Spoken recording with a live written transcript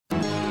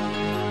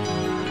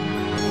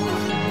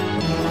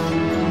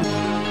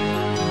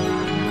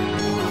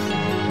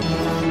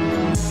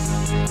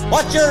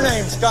What's your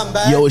name,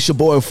 scumbag? Yo, it's your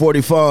boy 40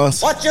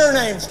 Fonz. What's your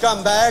name,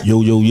 scumbag? Yo,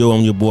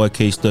 I'm your boy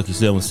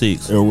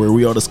K-Stucky76. Where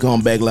we are the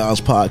Scumbag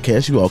Lounge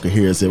podcast. You all can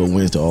hear us every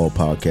Wednesday on all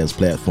podcast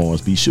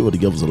platforms. Be sure to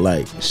give us a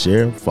like,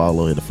 share,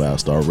 follow, and a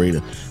 5-star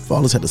rating.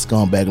 Follow us at the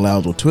Scumbag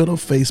Lounge on Twitter,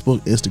 Facebook,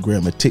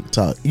 Instagram, and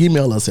TikTok.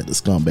 Email us at the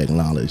Scumbag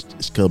Lounge,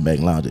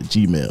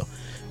 scumbaglounge@gmail.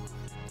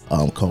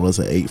 Call us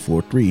at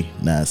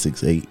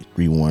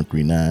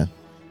 843-968-3139.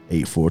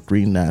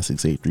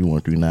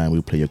 843-968-3139.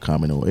 We'll play your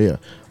comment on air.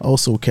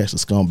 Also, catch the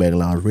Scumbag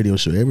Lounge radio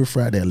show every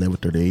Friday at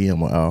 11:30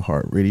 a.m. on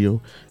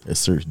iHeartRadio and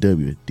search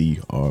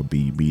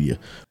WDRB Media.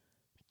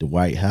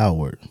 Dwight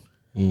Howard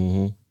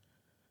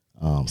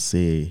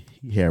said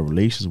he had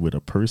relations with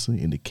a person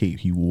in the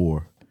cape he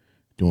wore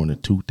during the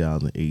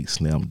 2008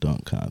 Slam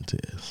Dunk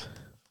contest.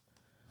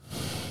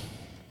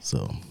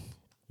 So,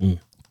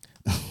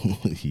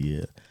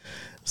 yeah.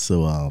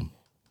 So,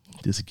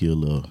 just to give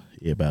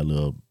everybody a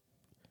little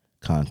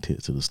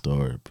context to the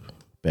story,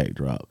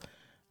 backdrop.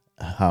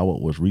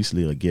 Howard was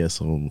recently a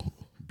guest on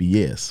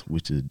BS,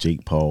 which is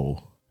Jake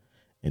Paul,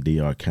 and they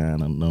are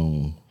kind of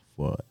known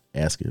for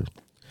asking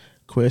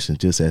questions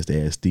just as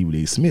they asked Stephen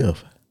A.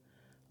 Smith.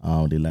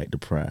 They like to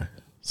pry.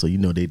 So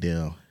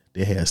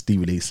they had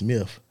Stephen A.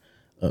 Smith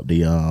up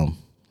the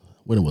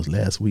when it was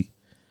last week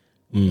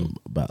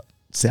about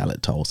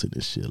salad tossing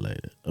and shit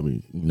like that. I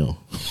mean,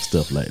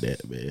 stuff like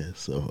that, man.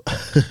 So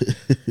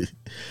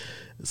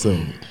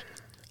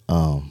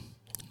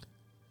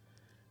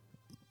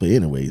but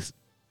anyways,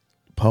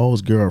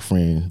 Paul's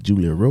girlfriend,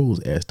 Julia Rose,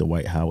 asked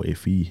Dwight Howard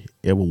if he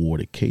ever wore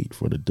the cape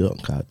for the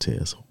dunk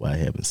contest while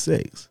having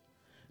sex.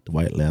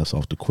 Dwight laughs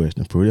off the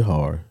question pretty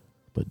hard,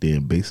 but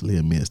then basically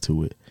admits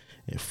to it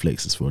and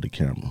flexes for the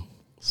camera.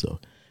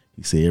 So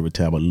he said, every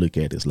time I look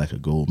at it, it's like a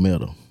gold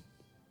medal.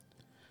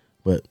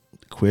 But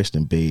the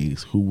question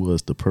begs, who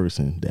was the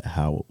person that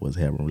Howard was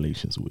having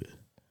relations with?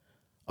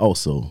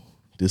 Also,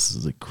 this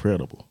is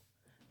incredible.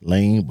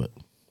 Lame, but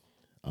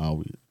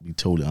be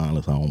totally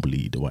honest, I don't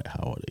believe Dwight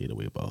Howard the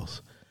 808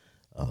 boss.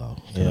 I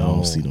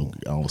don't see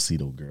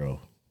no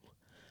girl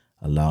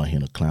allowing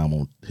him to climb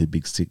on his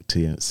big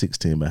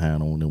 6'10"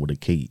 behind on them with a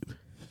cape.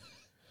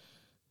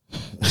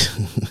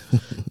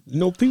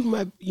 People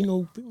might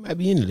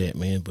be into that,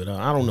 man, but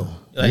I don't know.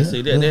 Like I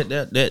say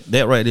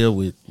that right there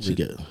with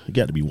it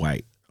got to be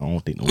white. I don't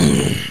think no.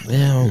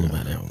 Yeah, I don't know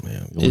about that one,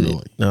 man.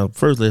 Now,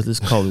 first let's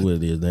call it what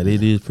it is. Now,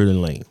 it is pretty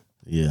lame.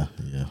 Yeah.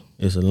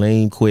 It's a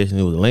lame question.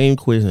 It was a lame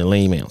question, a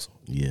lame answer.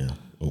 Yeah.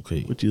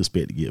 Okay. What you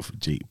expect to get from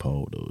Jake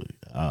Paul though?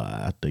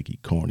 I think he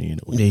corny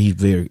anyway. Yeah, he's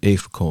very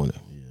extra corny.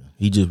 Yeah.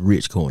 He just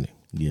rich corny.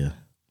 Yeah.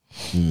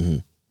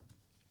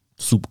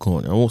 Super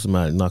corny. I want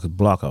somebody to knock his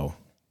block off.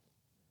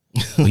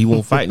 But he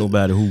won't fight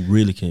nobody who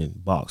really can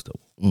box though.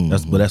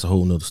 That's a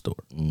whole nother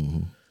story.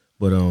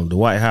 But the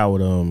Dwight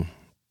Howard,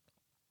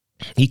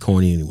 he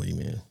corny anyway,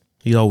 man.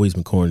 He's always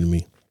been corny to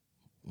me.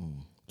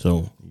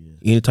 So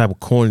any type of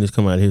corniness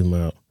come out of his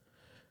mouth,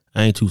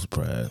 I ain't too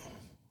surprised.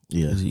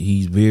 Yeah,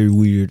 he's very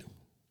weird,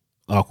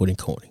 awkward, and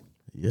corny.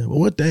 Yeah, but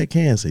what that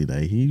can say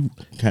that he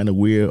kind of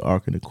weird,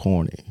 awkward, and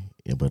corny.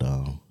 Yeah, but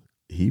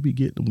he be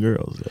getting them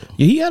girls though.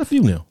 Yeah, he had a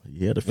few now.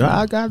 He had a few.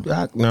 Now,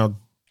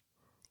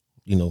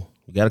 you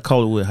got to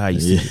call it with how you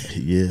see it.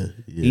 Yeah.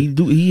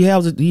 He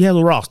has a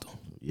roster.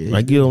 Yeah,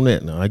 I give him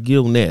that. Now I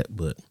give him that,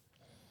 but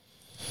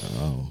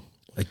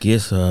I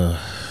guess you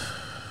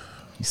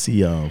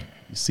see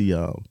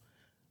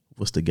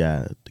what's the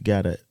guy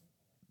that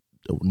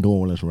the New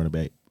Orleans running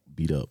back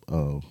beat up?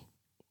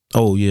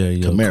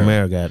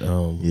 Kamara got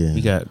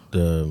he got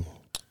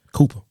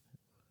Cooper.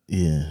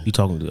 Yeah, he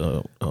talking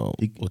to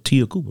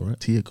Tia Cooper, right?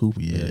 Tia Cooper,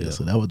 yeah.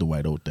 So that was the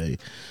white old thing.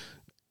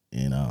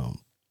 And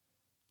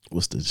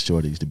what's the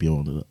short used to be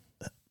on the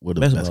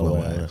basketball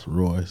wives?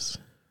 Royce.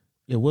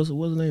 Yeah, what's his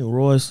name?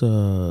 Royce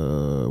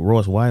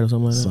White or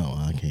something like that. Something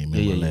I can't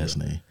remember the last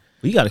name.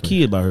 But he got a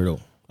kid by her though.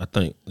 I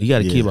think he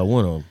got a kid by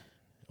one of them.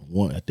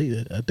 I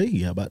think he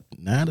got about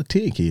 9 or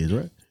 10 kids,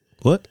 right?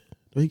 What?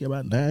 He got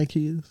about 9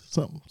 kids,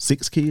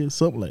 6 kids,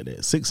 something like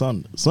that.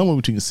 Somewhere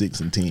between 6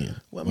 and 10.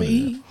 Well, I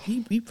mean,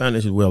 he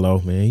financially well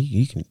off, man.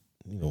 He can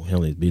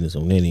handle his business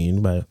on that end.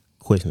 Anybody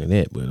questioning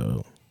that, but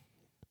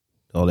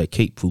all that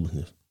cape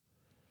foolishness,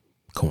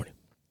 corny.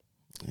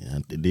 Yeah,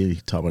 then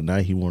he talk about now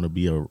he want to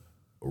be a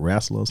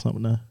wrestler or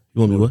something now.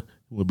 You want to be what?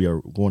 You want to be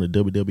going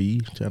to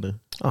WWE, trying to be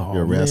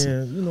a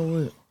wrestler. Man, you know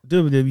what?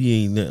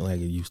 WWE ain't nothing like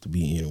it used to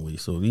be anyway.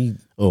 So he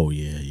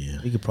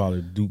could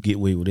probably get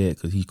away with that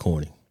because he's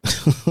corny.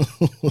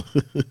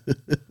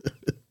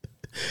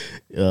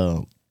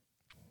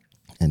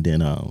 And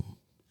then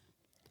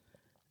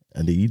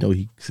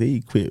he said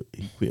he quit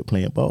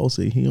playing ball.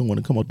 So he don't want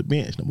to come off the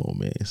bench no more,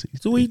 man. So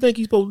what do you think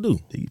he's supposed to do?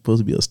 He's supposed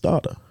to be a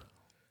starter.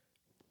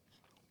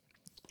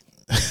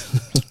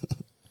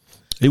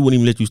 They wouldn't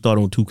even let you start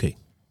on 2K.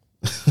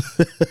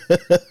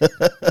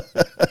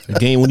 The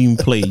game wouldn't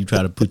even play. You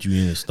try to put you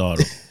in as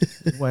starter.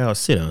 Why y'all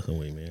sit down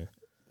somewhere, man?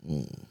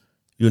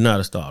 You're not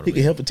a starter. He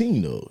can help a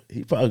team though.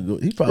 He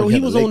probably. Bro, he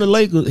was on the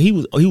Lakers. He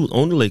was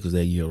on the Lakers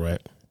that year,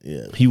 right?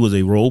 Yeah. He was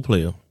a role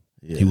player.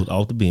 Yeah. He was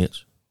off the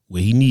bench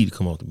where he needed to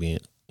come off the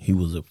bench, He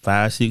was a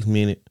 5-6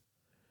 minute,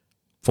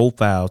 4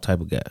 foul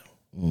type of guy.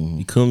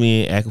 He come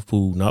in, act a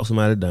fool, knock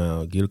somebody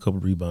down, get a couple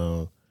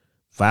rebounds,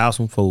 foul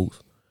some folks,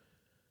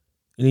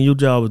 and then your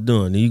job is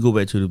done. Then you go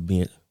back to the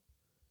bench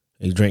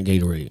and drink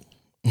Gatorade.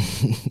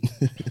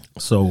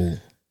 So,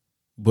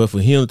 but for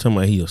him talking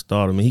about he a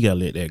starter, man, he gotta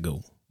let that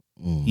go.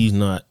 He's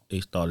not a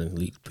starter in the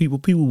league.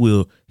 People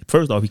will.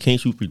 First off, he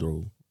can't shoot free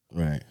throws.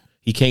 Right.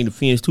 He can't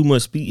defend. It's too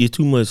much speed. It's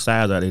too much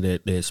size out there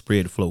that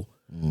spread the flow.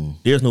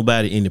 There's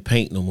nobody in the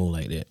paint no more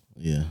like that.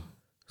 Yeah.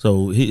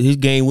 So his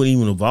game wouldn't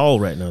even evolve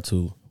right now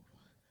to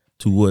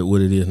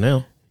what it is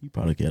now. He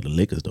probably got the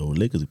Lakers though.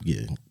 Lakers be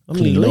getting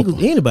Lakers,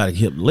 anybody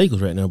can help the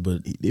Lakers right now,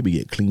 but they be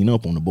getting cleaned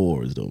up on the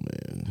boards though,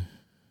 man.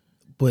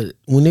 But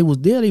when they was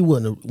there,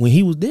 when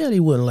he was there, they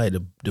wasn't like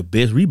the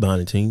best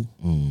rebounding team.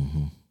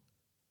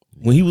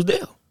 When he was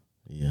there.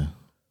 Yeah.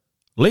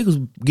 Lakers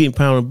getting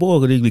pounded on the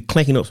board because they be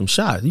clanking up some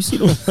shots. You see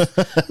them?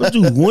 Let's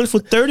do 1 for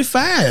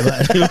 35.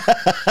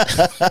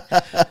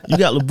 You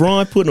got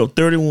LeBron putting up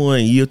 31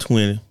 in year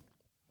 20. And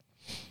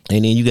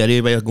then you got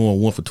everybody else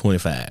going 1 for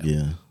 25.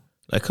 Yeah.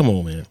 Like, come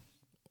on, man.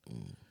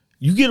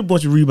 You get a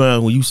bunch of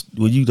rebounds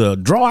when you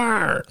draw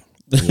iron.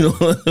 You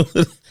know,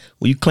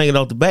 when you clank it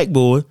off the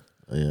backboard.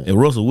 Yeah. And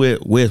Russell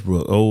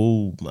Westbrook,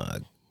 oh my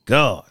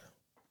God.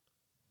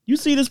 You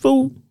see this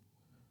fool?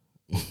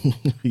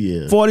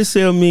 Yeah.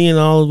 $47 million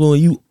when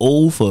you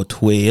 0 for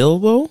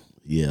 12, bro.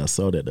 Yeah, I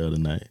saw that the other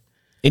night.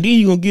 And then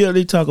you gonna get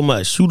they talking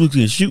about shooters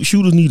can shoot.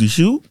 Shooters need to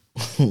shoot.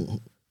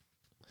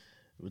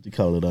 What you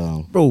call it?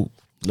 Bro,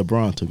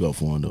 LeBron took up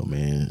for him though,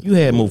 man. you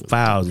had more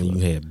fouls than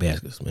you had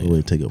baskets, man. It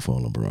would take up for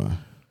LeBron.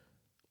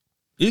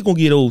 It's gonna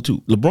get old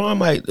too. LeBron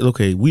might.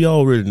 Okay, we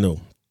already know.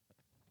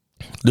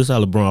 This is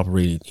how LeBron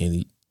operated,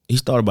 and he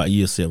started about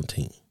year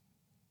 17.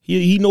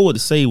 He know what to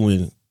say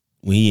when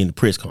he in the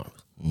press conference.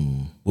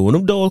 But when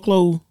them doors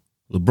close,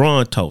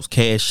 LeBron talks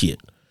cash shit.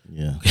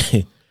 Yeah.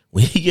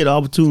 When he get an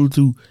opportunity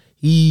to,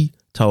 he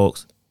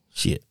talks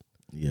shit.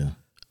 Yeah.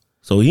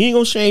 So he ain't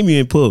gonna shame you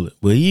in public,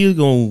 but he is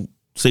gonna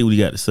say what he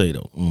got to say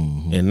though.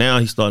 And now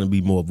he's starting to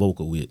be more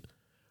vocal with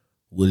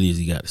what it is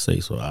he got to say.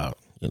 So I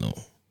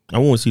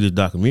want to see this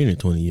documentary in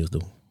 20 years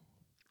though.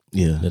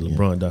 Yeah. That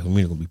LeBron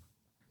documentary gonna be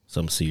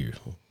something serious.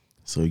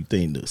 So you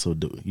think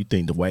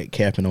the white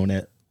capping on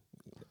that?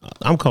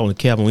 I'm calling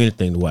cap on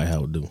anything the White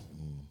House do.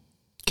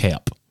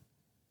 Cap.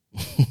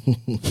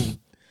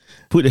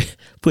 Put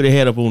the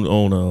head up on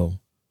the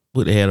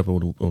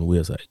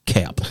website.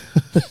 Cap.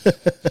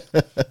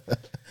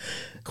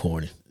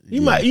 Corny. He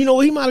might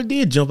have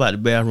did jump out the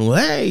bathroom.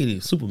 Hey,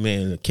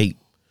 Superman and a cape.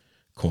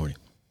 Corny.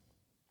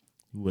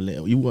 You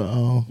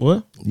wouldn't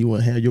What? You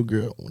wouldn't have your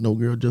girl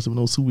dressed up in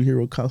no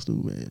superhero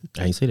costume, man.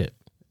 I ain't say that.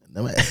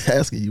 I'm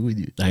asking you, would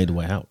you? I ain't the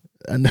White House.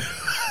 I know.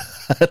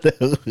 I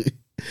know.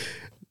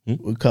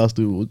 What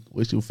costume?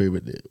 What's your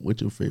favorite?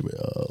 What's your favorite?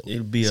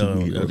 It'll be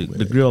superhero,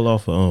 the girl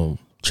off of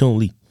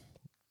Chun-Li.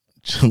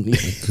 Chun-Li.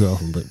 Girl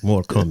from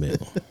Mortal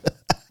Kombat.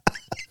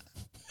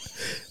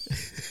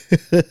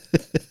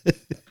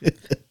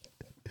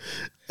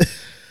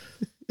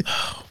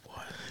 Oh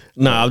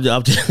boy. I'm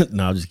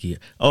just kidding.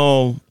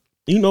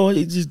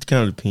 It just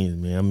kind of depends,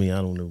 man. I mean, I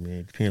don't know, man.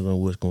 It depends on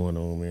what's going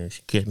on, man.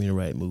 She kept me in the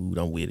right mood.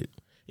 I'm with it.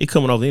 It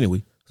coming off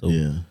anyway. So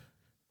Yeah.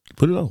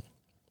 Put it on.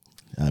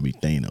 I'll be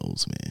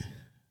Thanos, man.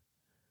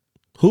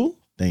 Who?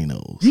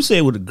 Thanos. You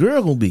said what the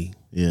girl gonna be.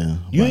 Yeah.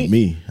 You About ain't-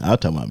 me. I'll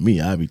talk about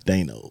me. I'll be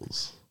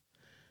Thanos.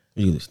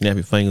 You gonna snap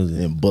your fingers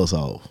and And bust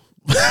off.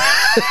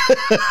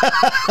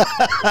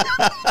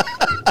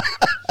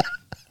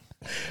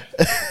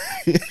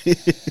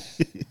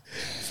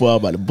 Before I'm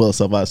about to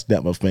bust off, I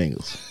snap my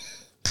fingers.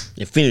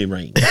 Infinity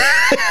Ring.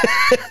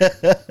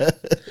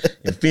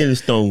 Infinity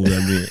Stones, I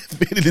mean.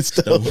 Infinity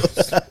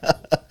Stones.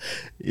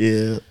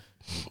 Yeah.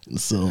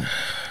 So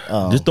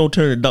Just don't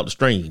turn to Doctor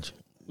Strange.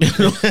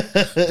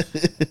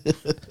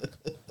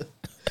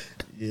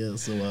 yeah,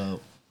 so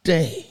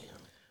Dang.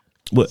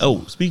 But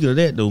speaking of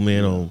that though,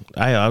 man,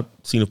 I've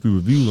seen a few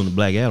reviews on the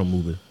Black Adam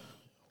movie.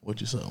 what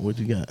you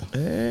got?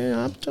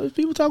 And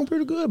people talking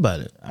pretty good about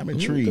it. I'm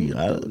intrigued.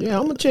 Yeah,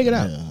 I'm gonna check it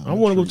out. Yeah, I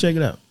want to go check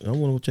it out.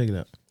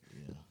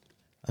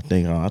 I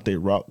think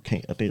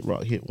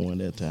Rock hit one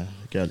that time.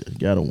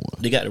 Got a one.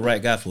 They got the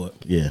right guy for it.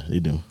 Yeah, they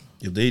do.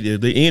 If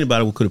they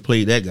anybody could have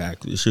played that guy,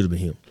 it should have been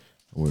him.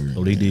 Word,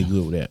 So they did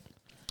good with that.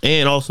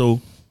 And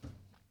also,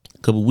 a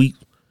couple weeks,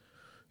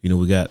 we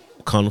got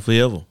Wakanda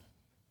Forever.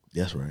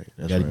 That's right.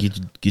 That's Got to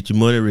right. get your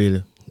money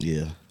ready.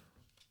 Yeah.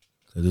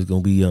 Cause it's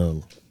gonna be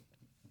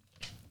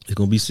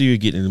serious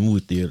getting in the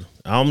movie theater.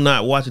 I'm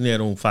not watching that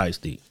on Fire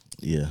Stick.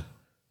 Yeah.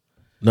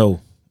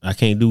 No, I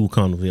can't do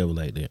Wakanda Forever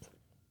like that.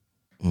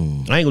 I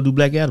ain't gonna do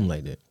Black Adam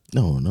like that.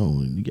 No,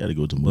 you got to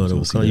go to the But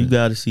movie. you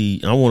got to see.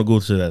 I want to go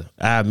to the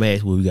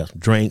IMAX where we got some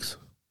drinks.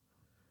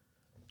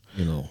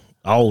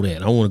 All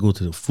that. I want to go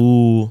to the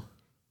full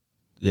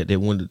that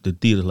one the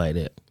theater like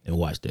that and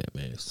watch that,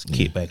 man. Just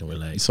kick back and You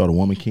relax. saw The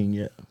Woman King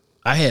yet?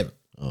 I haven't.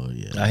 Oh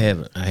yeah. I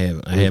haven't.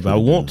 I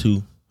want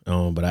to,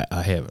 but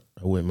I haven't.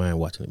 I wouldn't mind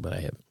watching it, but I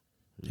haven't.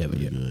 Haven't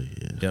yet. Good,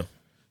 yeah.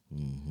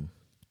 Yeah.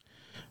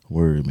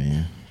 Word,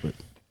 man. But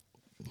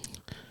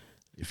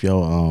if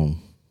y'all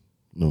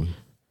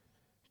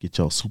get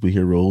y'all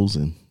superheroes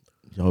and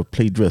y'all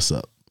play dress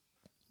up.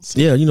 So,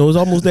 yeah, it's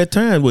almost that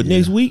time. What,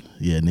 next week?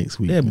 Yeah, next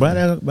week. Yeah, buy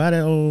that what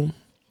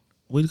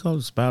do you call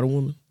it? Spider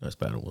Woman? Not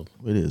Spider Woman.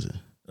 What is it?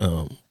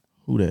 Who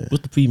that?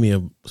 What's the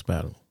female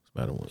Spider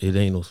Woman? It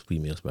ain't no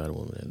female Spider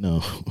Woman.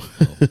 No. Oh,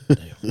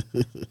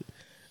 damn.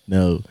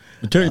 No.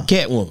 Return to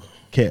Catwoman.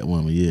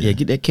 Catwoman, yeah. Yeah,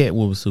 get that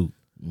Catwoman suit.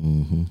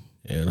 Mm-hmm.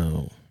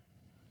 And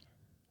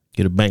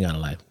get a bang out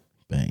of life.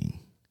 Bang.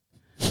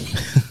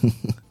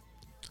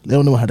 Let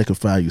them know how they can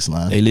find you,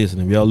 Slime. Hey, listen,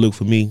 if y'all look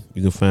for me,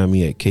 you can find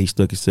me at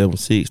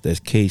KStucky76.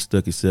 That's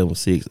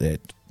KStucky76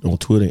 on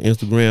Twitter and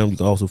Instagram. You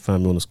can also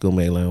find me on the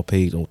Scumbag Lounge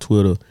page on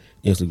Twitter,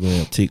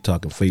 Instagram,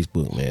 TikTok, and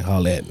Facebook, man.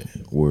 Holla at me.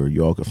 Where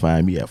y'all can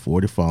find me at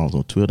 40 Phones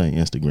on Twitter and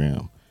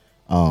Instagram.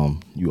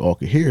 You all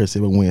can hear us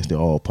every Wednesday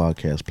on all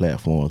podcast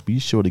platforms. Be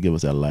sure to give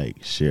us a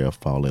like, share,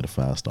 follow, and a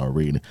 5-star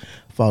rating.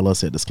 Follow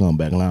us at the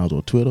Scumbag Lounge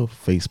on Twitter,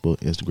 Facebook,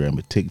 Instagram,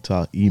 and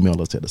TikTok.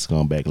 Email us at the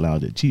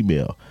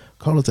scumbaglounge@gmail.com.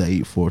 Call us at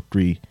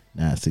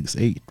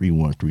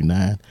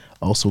 843-968-3139.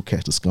 Also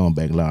catch the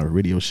Scumbag Lounge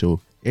radio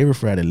show every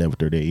Friday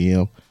 11:30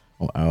 a.m.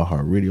 on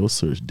iHeartRadio.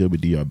 Search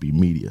WDRB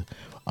Media.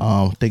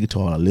 Thank you to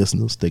all our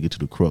listeners. Thank you to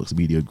the Crux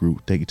Media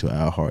Group. Thank you to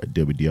iHeart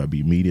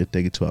WDRB Media.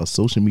 Thank you to our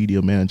social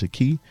media manager,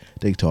 Key.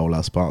 Thank you to all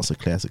our sponsors,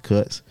 Classic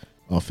Cuts,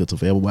 Unfiltered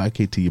Forever,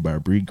 YKT by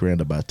Bree,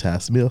 Grander by Ty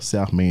Smith,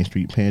 South Main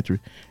Street Pantry,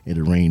 and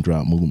the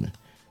Raindrop Movement.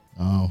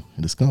 And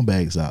the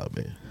Scumbags out,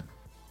 man.